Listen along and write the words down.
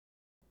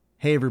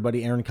Hey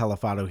everybody, Aaron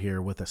Califato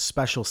here with a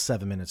special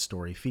 7-minute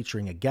story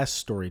featuring a guest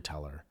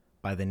storyteller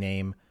by the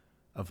name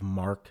of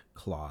Mark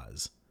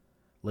Claus.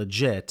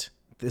 Legit,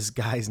 this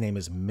guy's name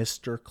is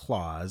Mr.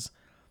 Claus,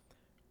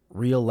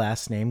 real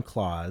last name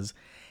Claus,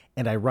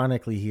 and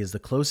ironically, he is the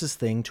closest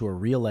thing to a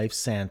real-life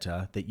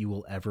Santa that you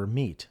will ever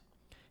meet.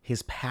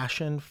 His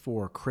passion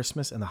for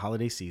Christmas and the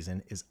holiday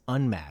season is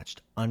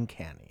unmatched,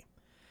 uncanny.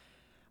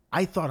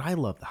 I thought I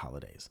loved the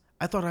holidays.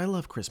 I thought I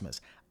loved Christmas.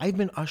 I've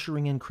been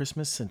ushering in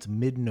Christmas since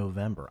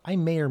mid-November. I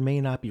may or may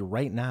not be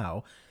right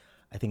now.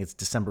 I think it's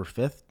December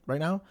 5th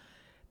right now.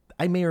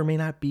 I may or may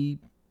not be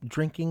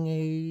drinking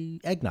a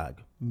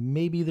eggnog.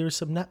 Maybe there's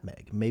some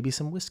nutmeg, maybe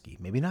some whiskey,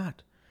 maybe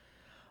not.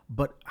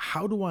 But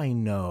how do I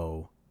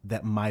know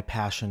that my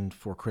passion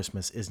for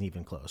Christmas isn't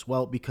even close?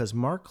 Well, because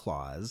Mark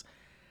Claus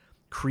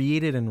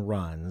created and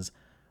runs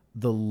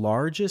the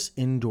largest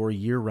indoor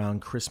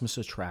year-round Christmas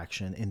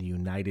attraction in the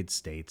United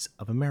States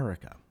of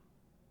America.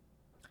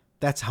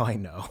 That's how I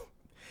know.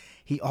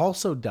 He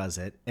also does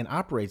it and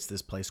operates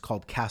this place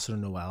called Casa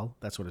Noel.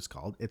 That's what it's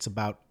called. It's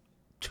about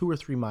 2 or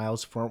 3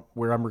 miles from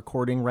where I'm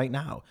recording right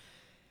now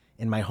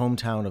in my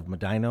hometown of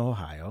Medina,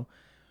 Ohio,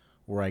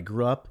 where I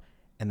grew up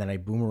and then I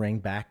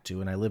boomeranged back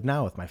to, and I live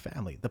now with my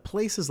family. The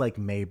place is like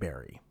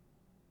Mayberry.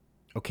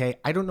 Okay?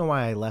 I don't know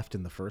why I left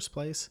in the first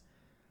place,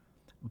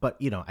 but,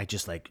 I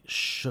just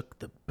shook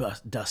the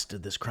dust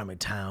of this crummy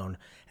town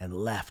and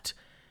left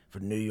for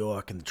New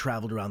York and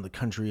traveled around the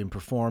country and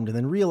performed, and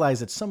then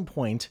realized at some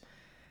point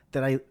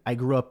that I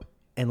grew up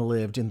and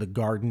lived in the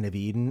Garden of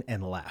Eden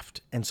and left.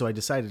 And so I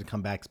decided to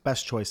come back.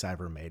 Best choice I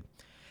ever made.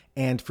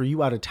 And for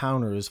you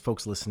out-of-towners,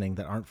 folks listening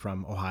that aren't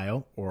from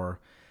Ohio or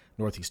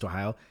Northeast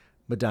Ohio,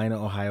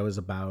 Medina, Ohio is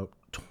about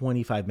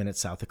 25 minutes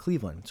south of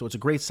Cleveland. So it's a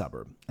great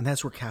suburb. And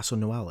that's where Casa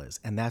Noel is.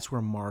 And that's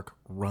where Mark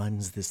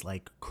runs this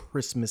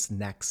Christmas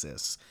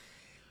nexus.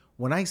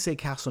 When I say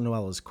Casa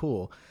Noel is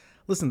cool,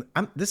 listen,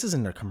 this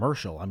isn't a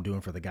commercial I'm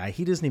doing for the guy.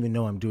 He doesn't even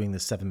know I'm doing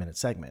this 7-minute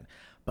segment.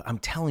 But I'm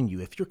telling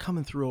you, if you're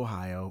coming through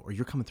Ohio or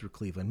you're coming through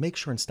Cleveland, make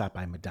sure and stop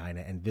by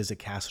Medina and visit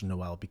Casa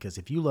Noel, because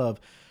if you love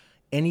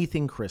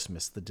anything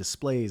Christmas, the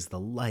displays, the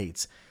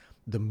lights,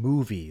 the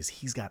movies,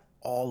 he's got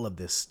all of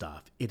this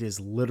stuff. It is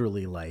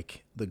literally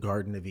like the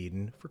Garden of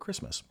Eden for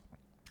Christmas.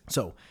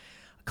 So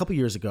a couple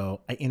years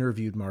ago, I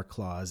interviewed Mark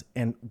Claus,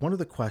 and one of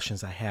the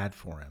questions I had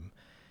for him,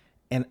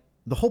 and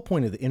the whole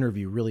point of the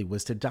interview really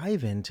was to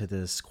dive into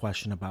this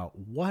question about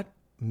what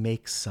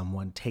makes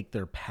someone take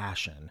their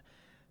passion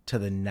to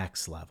the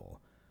next level,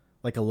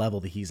 like a level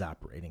that he's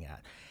operating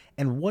at.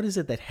 And what is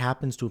it that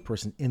happens to a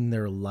person in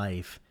their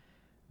life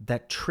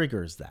that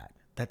triggers that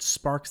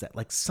sparks that?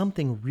 Like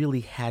something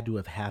really had to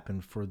have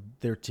happened for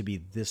there to be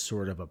this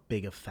sort of a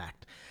big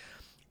effect.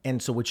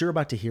 And so what you're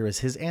about to hear is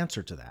his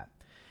answer to that.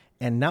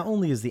 And not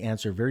only is the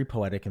answer very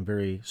poetic and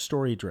very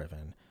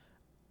story-driven,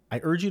 I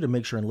urge you to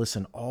make sure and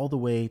listen all the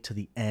way to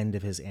the end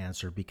of his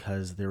answer,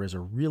 because there is a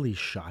really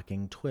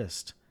shocking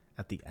twist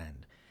at the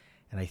end.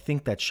 And I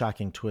think that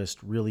shocking twist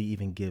really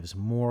even gives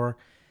more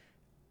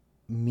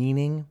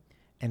meaning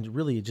and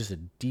really just a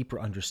deeper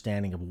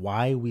understanding of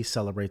why we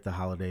celebrate the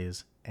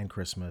holidays and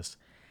Christmas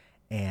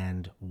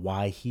and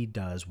why he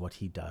does what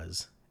he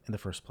does in the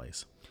first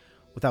place.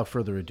 Without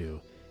further ado,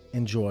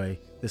 enjoy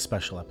this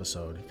special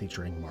episode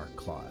featuring Mark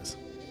Claus.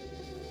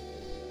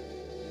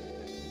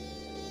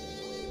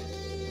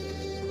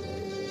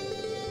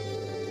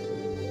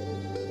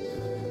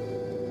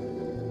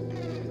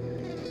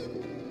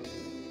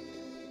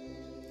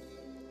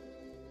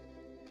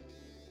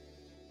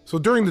 So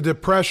during the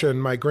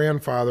Depression, my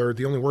grandfather,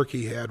 the only work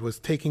he had was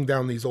taking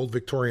down these old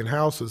Victorian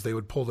houses. They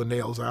would pull the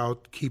nails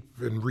out, keep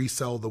and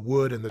resell the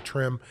wood and the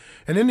trim.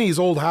 And in these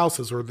old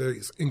houses were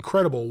these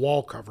incredible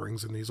wall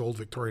coverings in these old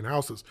Victorian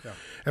houses. Yeah.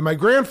 And my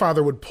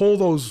grandfather would pull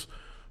those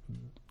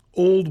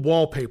old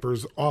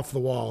wallpapers off the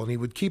wall, and he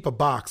would keep a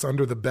box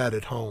under the bed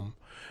at home.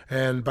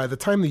 And by the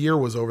time the year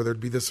was over, there'd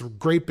be this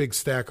great big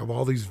stack of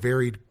all these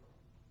varied,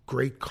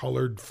 great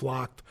colored,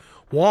 flocked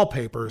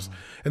wallpapers.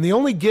 And the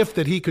only gift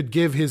that he could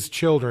give his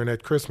children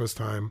at Christmas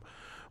time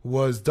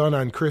was done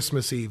on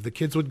Christmas Eve. The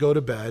kids would go to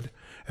bed,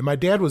 and my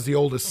dad was the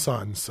oldest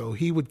son, so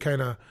he would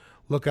kind of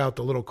look out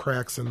the little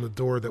cracks in the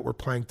door that were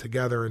planked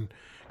together and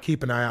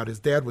keep an eye out. His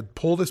dad would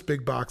pull this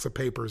big box of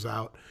papers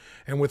out,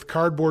 and with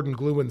cardboard and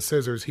glue and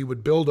scissors, he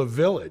would build a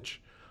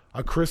village,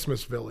 a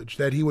Christmas village,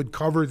 that he would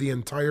cover the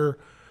entire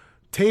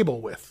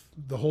table with,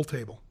 the whole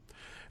table.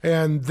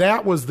 And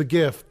that was the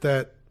gift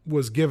that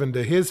was given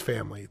to his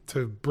family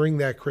to bring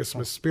that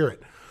Christmas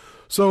spirit.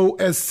 So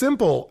as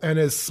simple and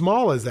as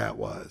small as that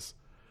was,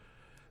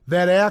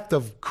 that act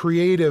of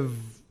creative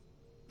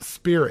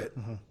spirit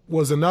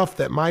was enough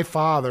that my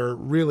father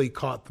really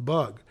caught the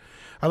bug.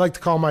 I like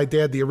to call my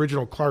dad the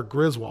original Clark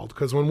Griswold,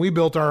 because when we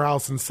built our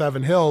house in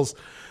Seven Hills,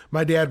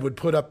 my dad would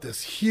put up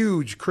this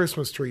huge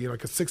Christmas tree,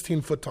 like a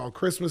 16-foot tall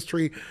Christmas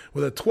tree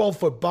with a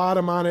 12-foot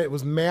bottom on it. It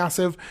was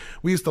massive.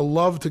 We used to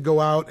love to go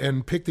out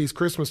and pick these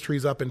Christmas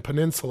trees up in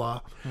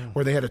Peninsula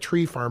where they had a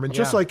tree farm. And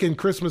just like in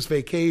Christmas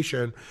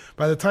Vacation,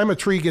 by the time a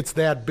tree gets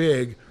that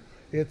big,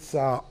 it's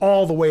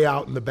all the way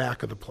out in the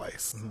back of the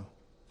place.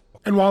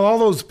 And while all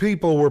those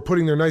people were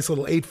putting their nice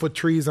little 8-foot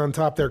trees on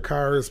top of their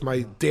cars,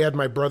 my dad,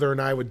 my brother, and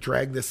I would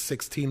drag this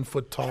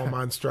 16-foot tall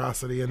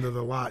monstrosity into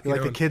the lot.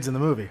 Like the kids in the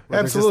movie.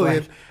 Absolutely.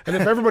 Like... And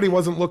if everybody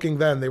wasn't looking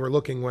then, they were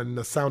looking when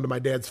the sound of my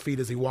dad's feet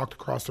as he walked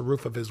across the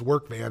roof of his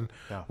work van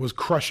was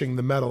crushing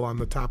the metal on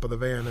the top of the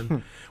van.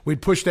 And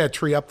we'd push that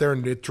tree up there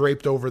and it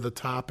draped over the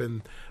top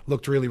and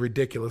looked really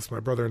ridiculous. My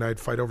brother and I'd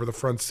fight over the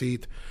front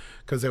seat,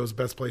 because it was the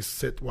best place to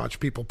sit, watch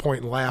people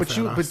point and laugh at us.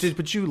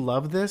 But you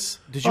love this?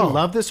 Did you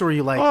love this, or were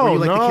you like, no,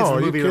 the kids in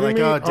the movie? You're like,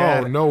 me? oh,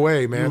 Dad. Oh, no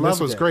way, man. This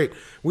was great.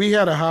 We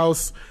had a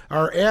house,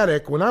 our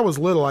attic, when I was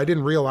little, I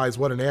didn't realize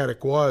what an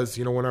attic was.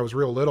 When I was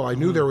real little, I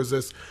knew there was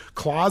this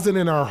closet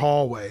in our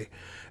hallway,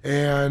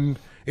 and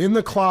in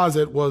the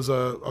closet was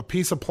a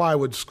piece of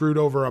plywood screwed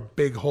over a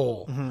big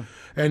hole.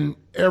 And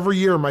every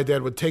year my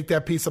dad would take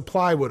that piece of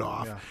plywood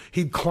off.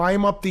 He'd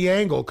climb up the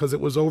angle because it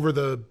was over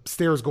the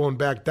stairs going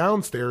back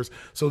downstairs.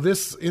 So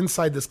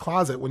inside this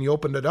closet, when you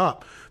opened it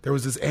up, there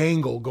was this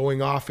angle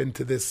going off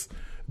into this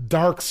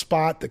dark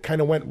spot that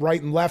kind of went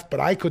right and left, but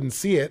I couldn't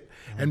see it.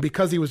 And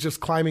because he was just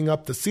climbing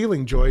up the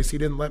ceiling joist, he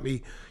didn't let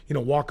me,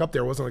 walk up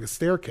there. It wasn't like a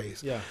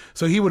staircase.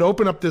 So he would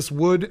open up this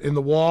wood in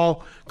the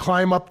wall,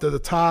 climb up to the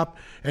top,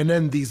 and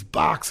then these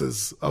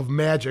boxes of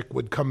magic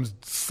would come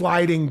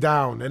sliding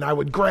down, and I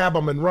would grab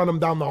them and run them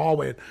down the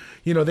hallway.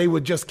 They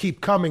would just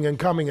keep coming and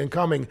coming and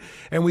coming.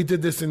 And we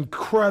did this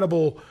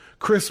incredible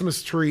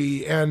Christmas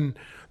tree, and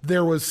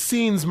there was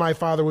scenes my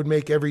father would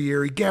make every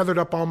year. He gathered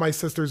up all my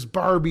sister's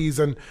Barbies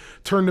and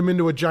turned them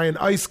into a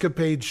giant Ice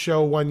Capade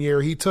show one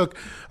year. He took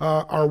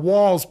our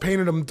walls,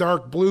 painted them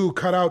dark blue,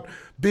 cut out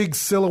big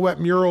silhouette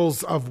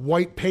murals of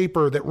white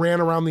paper that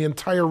ran around the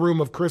entire room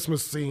of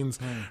Christmas scenes,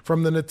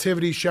 from the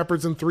Nativity,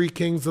 Shepherds and Three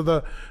Kings, to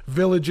the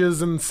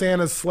villages and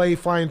Santa's sleigh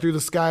flying through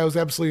the sky. It was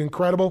absolutely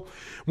incredible.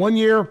 One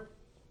year,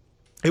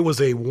 it was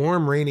a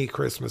warm, rainy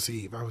Christmas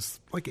Eve. I was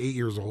like 8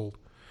 years old.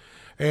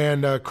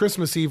 And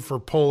Christmas Eve for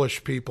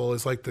Polish people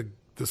is like the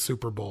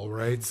Super Bowl,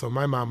 right? So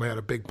my mom had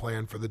a big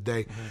plan for the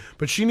day.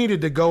 But she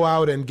needed to go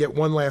out and get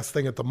one last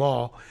thing at the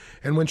mall.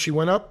 And when she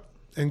went up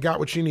and got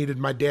what she needed,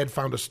 my dad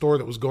found a store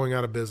that was going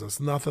out of business.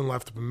 Nothing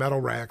left but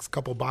metal racks,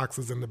 couple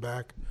boxes in the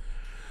back.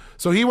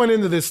 So he went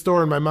into this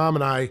store, and my mom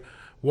and I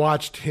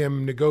watched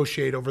him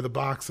negotiate over the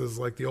boxes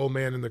like the old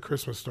man in the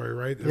Christmas Story,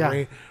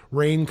 right?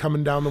 Rain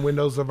coming down the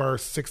windows of our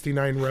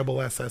 69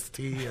 Rebel SST.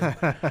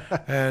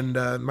 And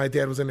my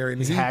dad was in there. And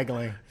he's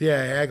haggling.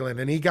 Yeah, haggling.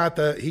 And he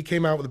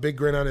came out with a big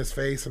grin on his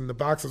face, and the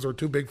boxes were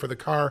too big for the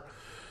car.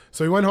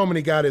 So he went home and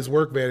he got his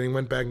work van, and he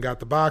went back and got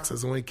the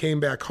boxes. And when he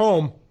came back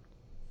home,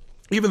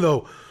 even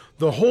though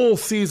the whole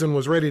season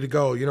was ready to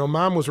go,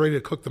 Mom was ready to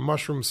cook the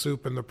mushroom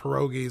soup and the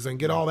pierogies and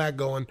get all that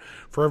going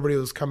for everybody who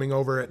was coming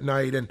over at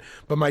night.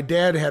 But my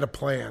dad had a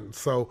plan.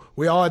 So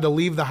we all had to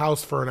leave the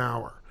house for an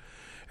hour.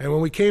 And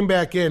when we came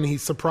back in, he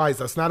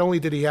surprised us. Not only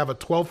did he have a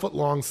 12-foot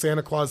long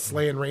Santa Claus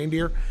sleigh and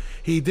reindeer,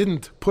 he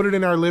didn't put it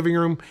in our living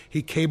room.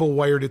 He cable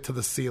wired it to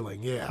the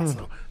ceiling.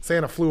 So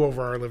Santa flew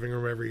over our living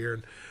room every year.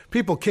 And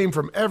people came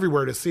from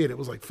everywhere to see it. It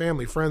was like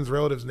family, friends,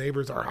 relatives,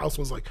 neighbors. Our house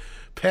was like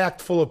packed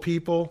full of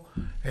people,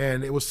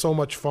 and it was so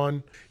much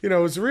fun. It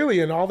was really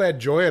in all that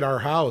joy at our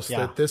house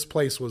that this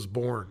place was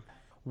born.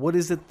 What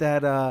is it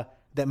that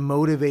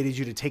motivated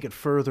you to take it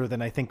further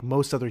than I think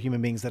most other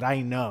human beings that I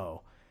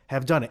know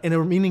have done it in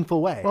a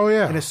meaningful way? Oh,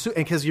 yeah. And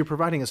because you're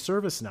providing a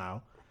service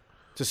now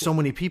to so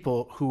many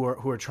people who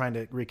are trying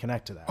to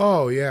reconnect to that.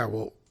 Oh, yeah.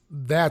 Well,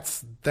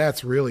 that's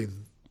really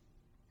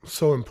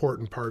so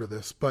important part of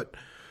this. But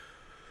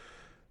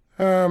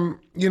number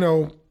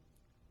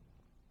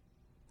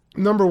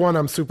one,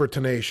 I'm super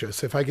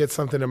tenacious. If I get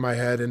something in my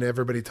head and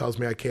everybody tells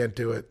me I can't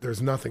do it,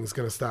 there's nothing's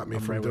going to stop me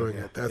from doing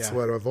it. That's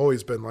what I've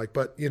always been like.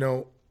 But,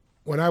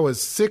 when I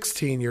was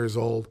 16 years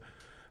old,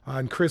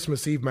 on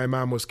Christmas Eve, my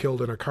mom was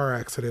killed in a car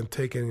accident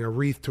taking a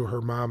wreath to her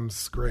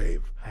mom's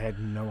grave. I had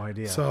no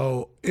idea.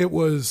 So it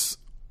was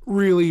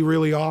really,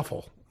 really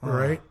awful,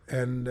 right?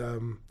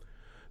 And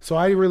so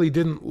I really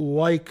didn't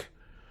want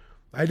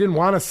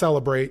to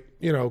celebrate,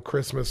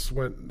 Christmas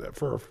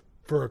for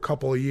a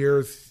couple of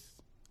years.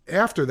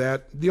 After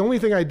that, the only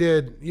thing I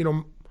did,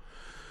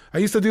 I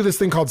used to do this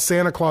thing called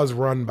Santa Claus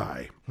Run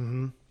By.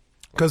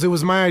 Because it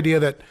was my idea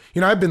that,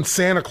 I've been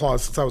Santa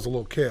Claus since I was a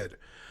little kid.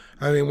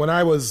 I mean, when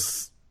I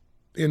was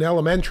in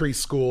elementary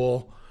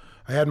school,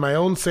 I had my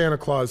own Santa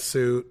Claus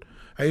suit.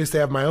 I used to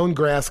have my own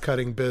grass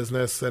cutting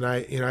business, and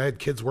I had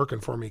kids working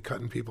for me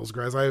cutting people's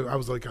grass. I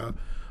was like a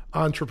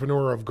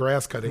entrepreneur of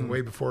grass cutting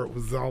way before it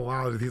was all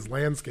out of these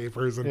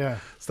landscapers and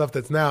stuff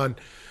that's now.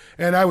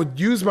 And I would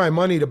use my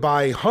money to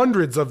buy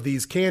hundreds of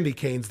these candy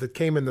canes that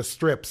came in the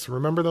strips.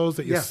 Remember those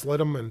that you slit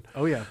them? And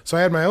so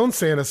I had my own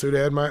Santa suit.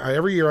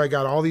 Every year I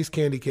got all these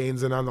candy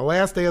canes. And on the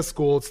last day of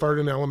school, it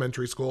started in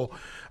elementary school,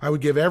 I would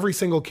give every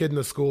single kid in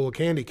the school a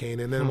candy cane.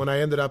 And then when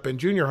I ended up in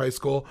junior high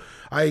school,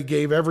 I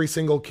gave every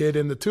single kid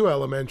in the 2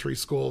 elementary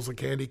schools a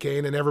candy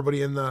cane, and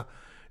everybody in the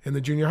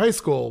junior high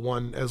school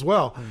one as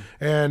well.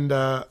 And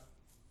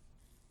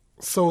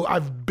so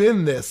I've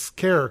been this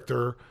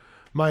character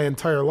my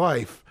entire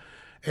life.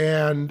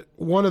 And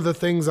one of the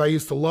things I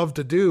used to love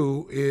to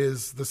do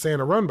is the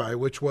Santa Run By,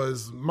 which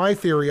was my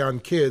theory on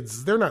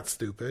kids. They're not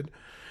stupid.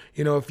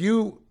 You know,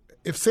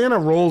 if Santa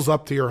rolls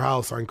up to your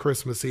house on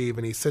Christmas Eve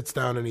and he sits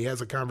down and he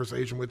has a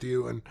conversation with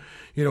you and,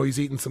 you know, he's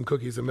eating some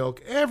cookies and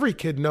milk, every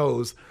kid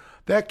knows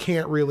that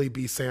can't really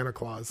be Santa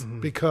Claus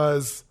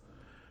because,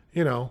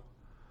 you know,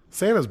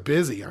 Santa's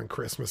busy on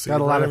Christmas Eve.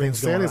 Got a lot of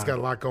things going Santa's on. got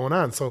a lot going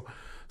on. So,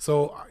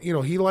 you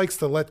know, he likes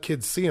to let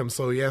kids see him.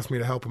 So he asked me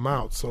to help him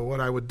out. So what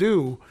I would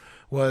do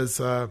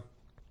was I'd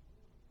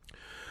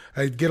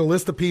get a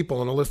list of people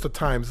and a list of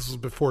times. This was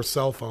before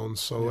cell phones.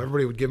 So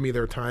everybody would give me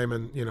their time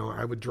and, you know,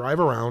 I would drive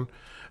around.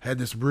 I had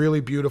this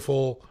really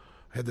beautiful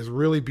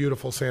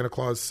Santa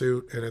Claus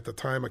suit. And at the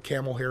time, a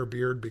camel hair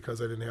beard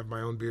because I didn't have my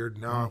own beard.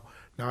 Now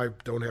I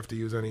don't have to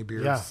use any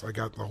beards. Yeah. I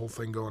got the whole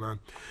thing going on.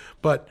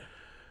 But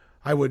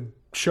I would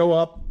show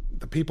up.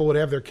 The people would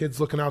have their kids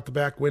looking out the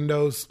back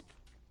windows.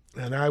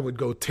 And I would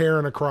go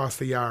tearing across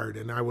the yard,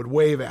 and I would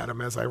wave at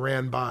them as I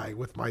ran by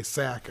with my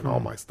sack and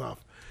all my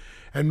stuff.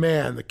 And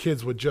man, the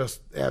kids would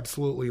just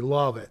absolutely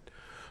love it.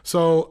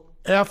 So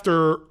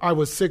after I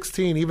was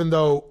 16, even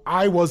though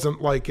I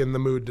wasn't like in the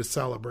mood to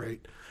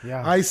celebrate,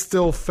 I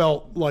still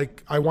felt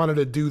like I wanted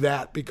to do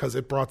that because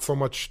it brought so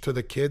much to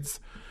the kids,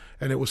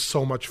 and it was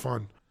so much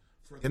fun.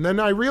 And then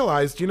I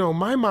realized, you know,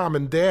 my mom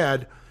and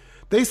dad,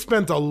 they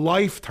spent a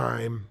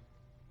lifetime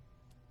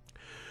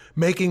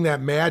making that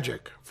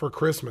magic for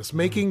Christmas,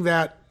 making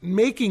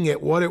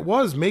it what it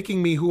was,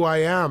 making me who I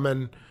am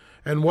and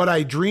what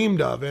I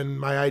dreamed of and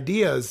my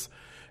ideas.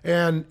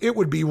 And it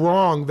would be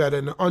wrong that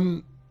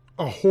a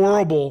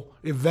horrible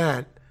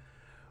event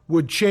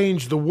would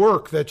change the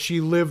work that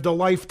she lived a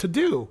life to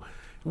do.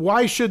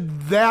 Why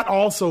should that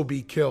also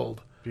be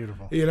killed?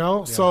 Beautiful. You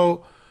know? Yeah.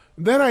 So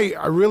then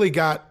I really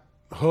got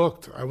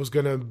hooked. I was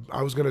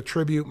gonna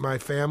tribute my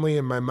family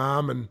and my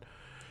mom and,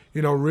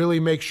 you know, really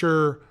make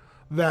sure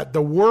that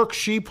the work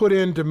she put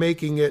into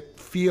making it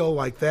feel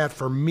like that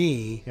for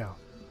me,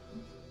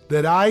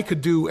 that I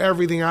could do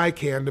everything I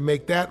can to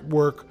make that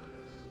work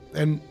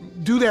and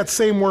do that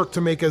same work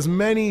to make as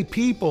many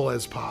people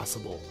as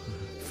possible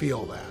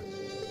feel that.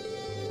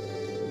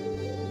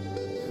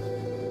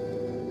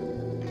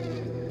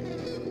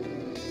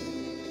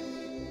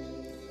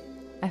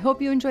 I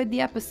hope you enjoyed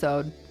the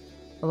episode.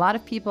 A lot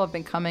of people have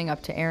been coming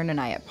up to Aaron and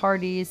I at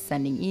parties,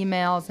 sending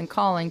emails, and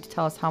calling to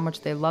tell us how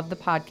much they love the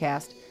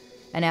podcast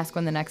and ask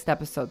when the next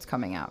episode's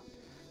coming out.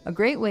 A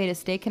great way to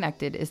stay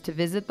connected is to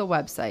visit the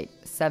website,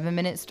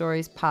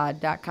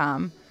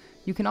 7minutestoriespod.com.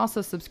 You can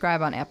also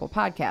subscribe on Apple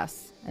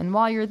Podcasts. And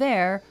while you're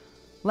there,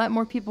 let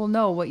more people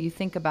know what you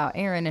think about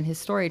Aaron and his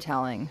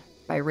storytelling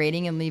by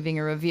rating and leaving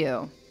a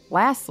review.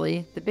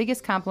 Lastly, the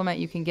biggest compliment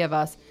you can give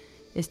us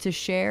is to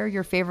share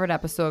your favorite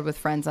episode with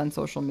friends on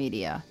social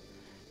media.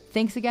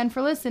 Thanks again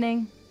for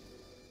listening.